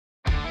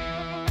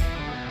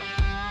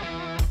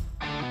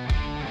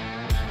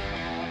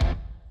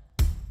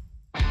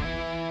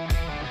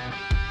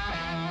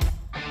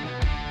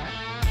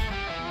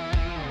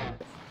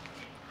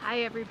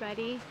Hi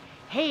everybody.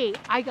 Hey,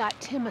 I got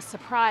Tim a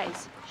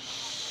surprise.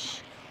 Shh,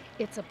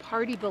 it's a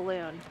party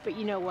balloon, but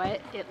you know what?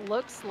 It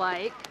looks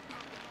like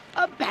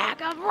a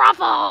bag of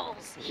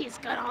Ruffles. He's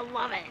gonna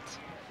love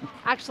it.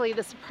 Actually,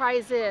 the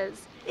surprise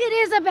is, it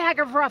is a bag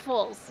of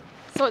Ruffles.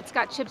 So it's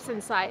got chips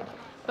inside.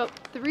 But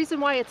the reason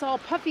why it's all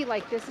puffy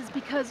like this is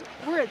because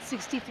we're at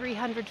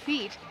 6,300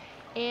 feet.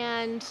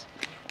 And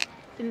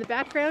in the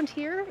background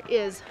here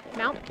is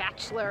Mount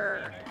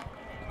Bachelor.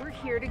 We're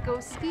here to go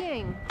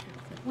skiing.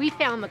 We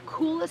found the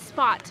coolest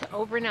spot to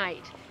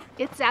overnight.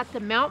 It's at the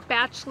Mount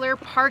Bachelor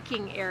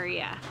parking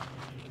area,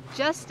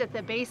 just at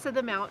the base of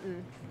the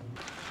mountain.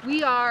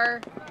 We are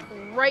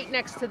right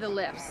next to the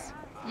lifts.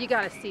 You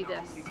gotta see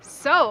this.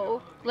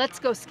 So let's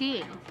go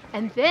skiing.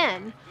 And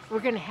then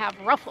we're gonna have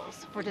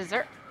Ruffles for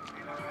dessert.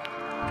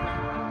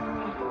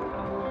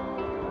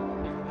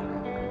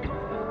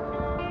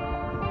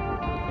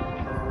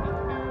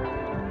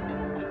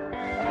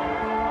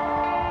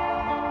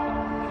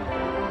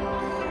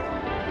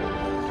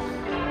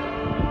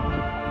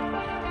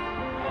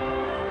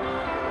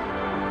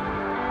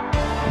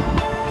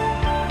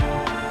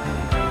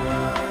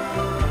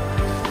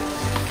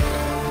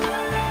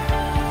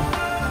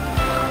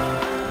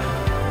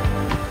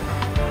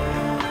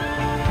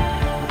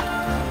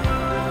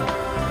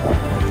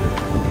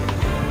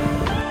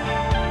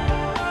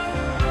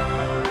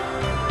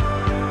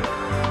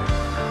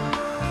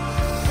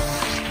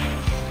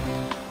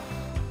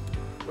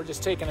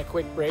 Just taking a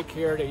quick break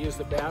here to use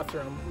the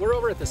bathroom. We're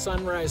over at the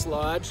Sunrise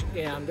Lodge,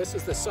 and this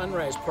is the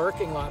Sunrise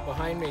parking lot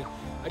behind me.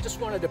 I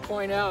just wanted to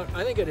point out,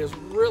 I think it is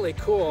really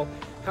cool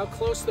how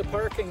close the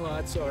parking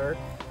lots are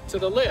to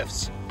the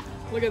lifts.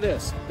 Look at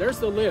this. There's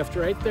the lift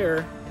right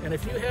there, and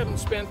if you haven't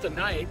spent the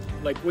night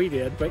like we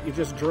did, but you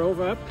just drove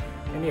up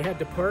and you had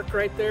to park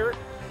right there,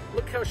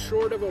 look how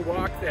short of a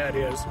walk that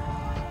is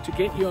to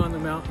get you on the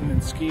mountain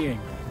and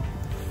skiing.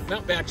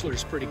 Mount Bachelor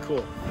is pretty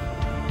cool.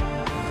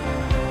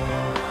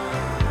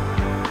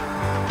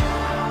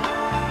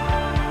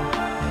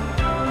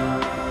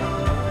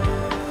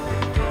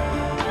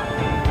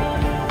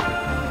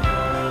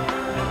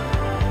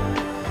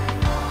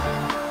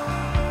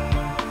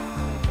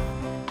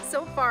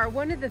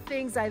 One of the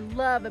things I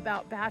love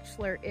about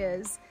Bachelor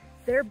is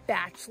their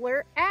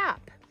Bachelor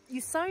app. You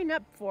sign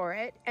up for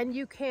it and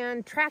you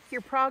can track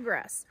your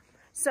progress.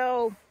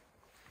 So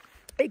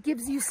it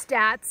gives you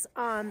stats.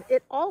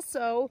 It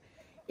also,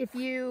 if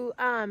you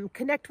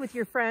connect with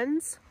your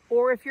friends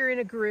or if you're in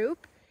a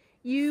group,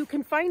 you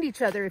can find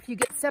each other if you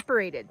get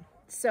separated.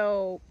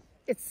 So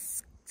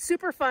it's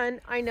super fun.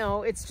 I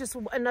know it's just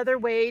another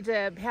way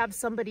to have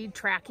somebody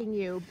tracking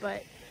you,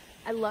 but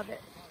I love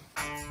it.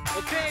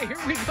 Okay, here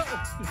we go.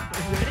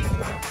 Ready?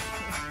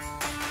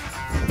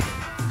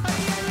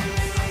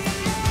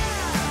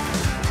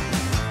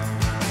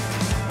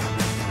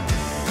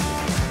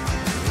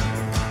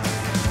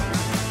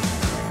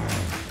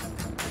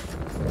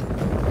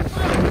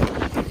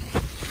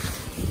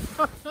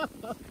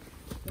 Oh,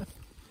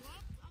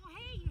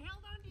 hey, you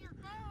held onto your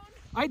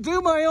phone. I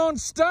do my own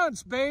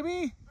stunts,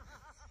 baby.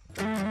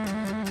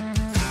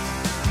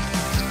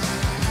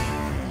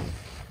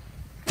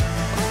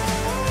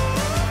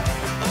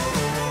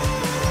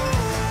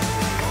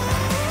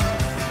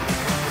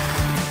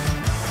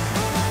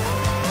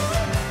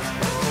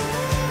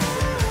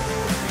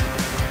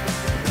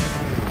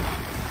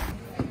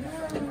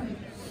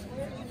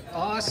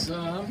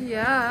 Awesome.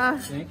 Yeah.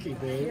 Thank you,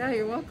 babe. Yeah,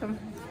 you're welcome.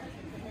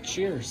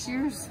 Cheers.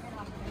 Cheers.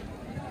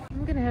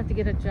 I'm gonna have to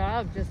get a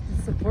job just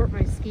to support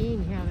my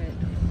skiing habit.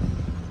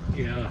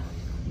 Yeah.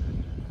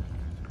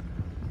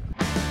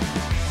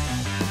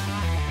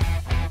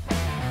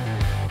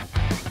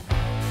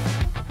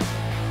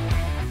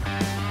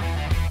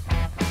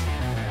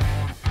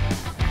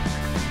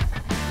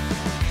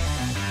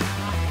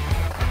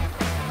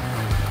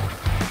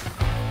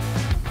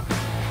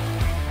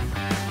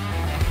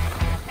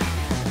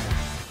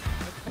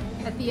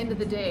 At the end of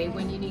the day,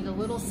 when you need a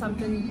little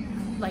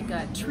something like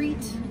a treat,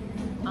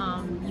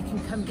 you can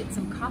come get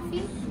some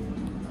coffee.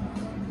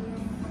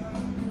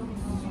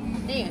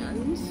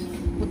 And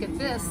look at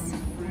this,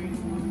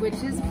 which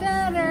is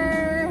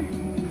better.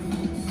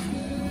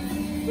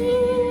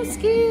 Ooh,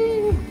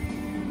 skiing.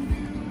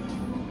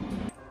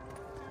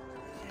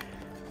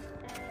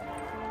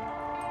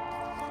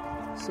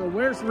 So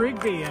where's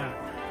Rigby at?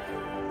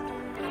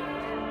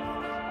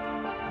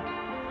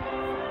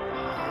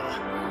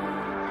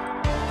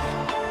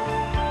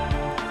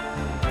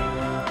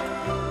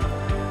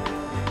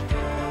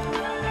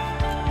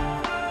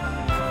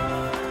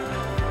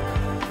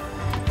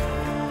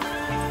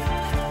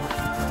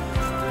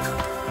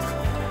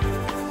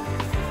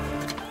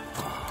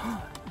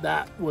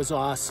 That was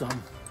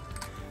awesome.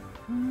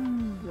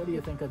 What do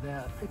you think of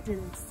that? It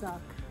didn't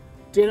suck.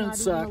 Didn't Not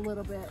suck. even a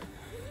little bit.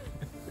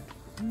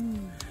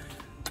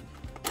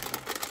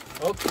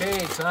 Okay,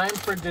 time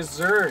for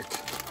dessert.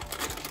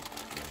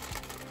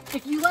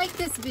 If you like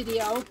this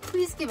video,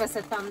 please give us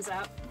a thumbs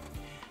up.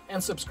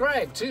 And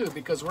subscribe too,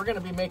 because we're going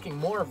to be making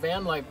more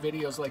van life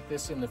videos like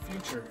this in the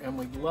future, and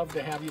we'd love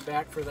to have you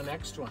back for the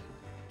next one.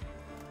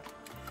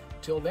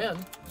 till then,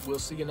 we'll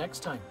see you next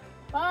time.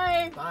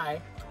 Bye.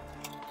 Bye.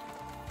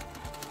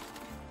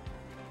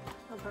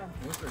 Okay.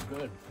 These are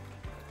good.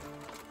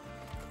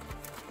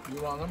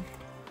 You want them?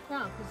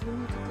 Yeah, because you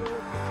need to deal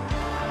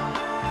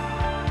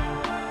with it.